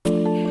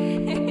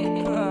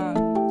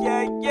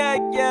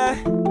yeah.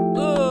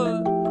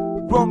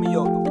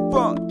 Romeo the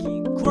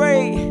fucking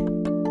great.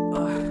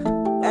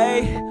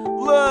 Hey,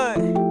 look.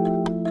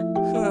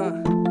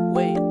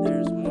 Wait,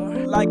 there's more.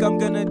 Like I'm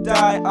gonna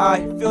die,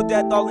 I feel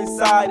death all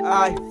inside.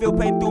 I feel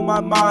pain through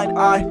my mind.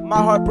 My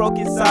heart broke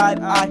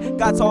inside. I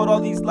got told all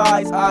these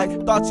lies. I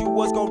thought you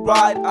was gonna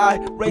ride. I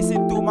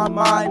racing through my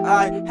mind.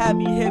 I had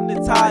me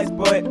hypnotized,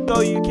 but no,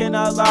 you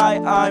cannot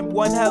lie. I'm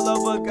one hell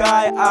of a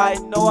guy. I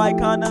know I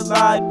kinda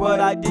lied, but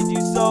I did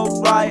you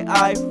so right.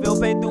 I feel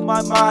pain through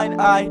my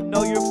mind. I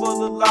know you're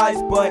full of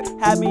lies, but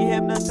had me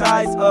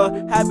hypnotized.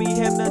 Had me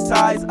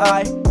hypnotized.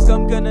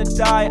 I'm gonna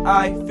die.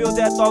 I feel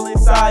death all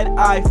inside.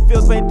 I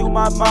feel pain through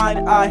my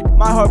mind.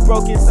 My heart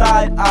broke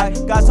inside. I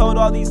got told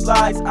all these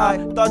lies. I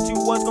thought you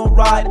was gonna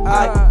ride.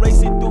 I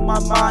racing through my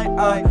mind.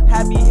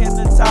 Had me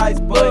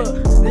hypnotized, but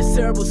this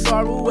terrible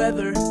sorrow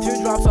weather,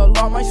 teardrops all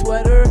on my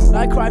sweater.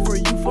 I cry for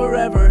you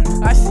forever.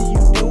 I see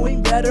you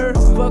doing better.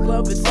 Fuck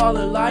love, it's all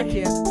a lie.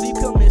 Can't sleep,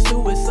 commit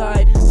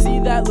suicide. See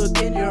that look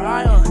in your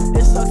eye.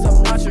 It sucks,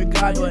 I'm not your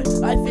guy, but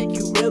I think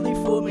you really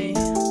fooled me.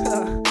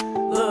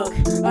 Look,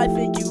 I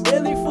think you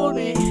really fooled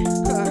me.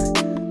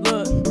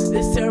 Look,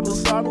 this terrible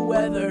sorrow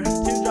weather,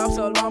 teardrops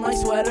all on my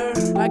sweater.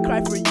 I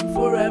cry for you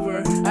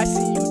forever. I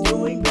see you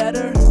doing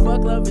better.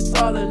 Fuck love, it's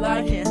all a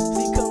lie. Can't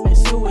sleep, commit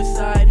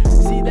suicide.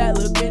 See that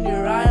look in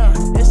your eye.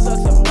 It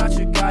sucks, I'm not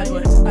your guy,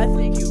 but I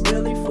think you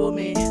really fooled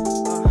me.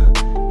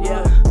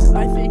 Yeah,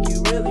 I think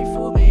you really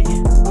fooled me.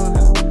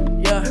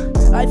 Yeah,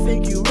 I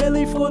think you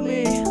really fooled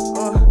me.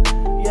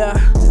 Yeah,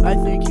 I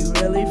think you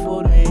really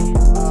fooled me.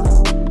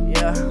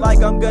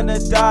 Like I'm gonna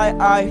die,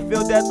 I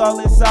feel death all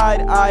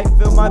inside. I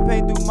feel my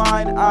pain through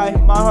mine.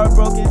 My heart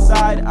broke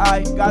inside.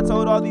 I got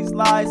told all these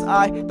lies.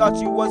 I thought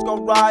you was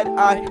gonna ride.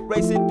 I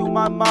racing through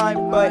my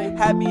mind, but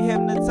had me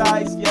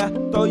hypnotized. Yeah,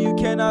 though you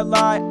cannot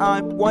lie.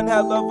 I'm one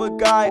hell of a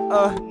guy.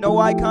 No,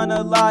 I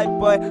kinda lied,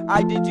 but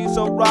I did you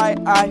so right.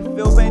 I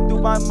feel pain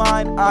through my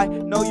mind. I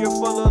know you're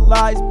full of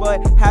lies,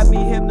 but had me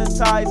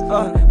hypnotized.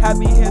 Had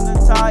me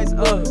hypnotized.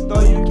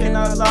 Though you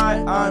cannot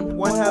lie. I'm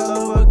one hell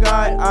of a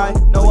guy. I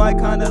know I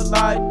kinda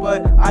lied,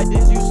 but I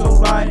did you so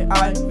right.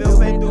 I feel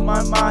pain through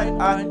my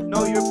mind. I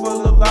know you're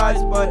full of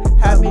lies, but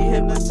had me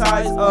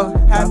hypnotized.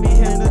 Had me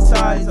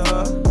hypnotized.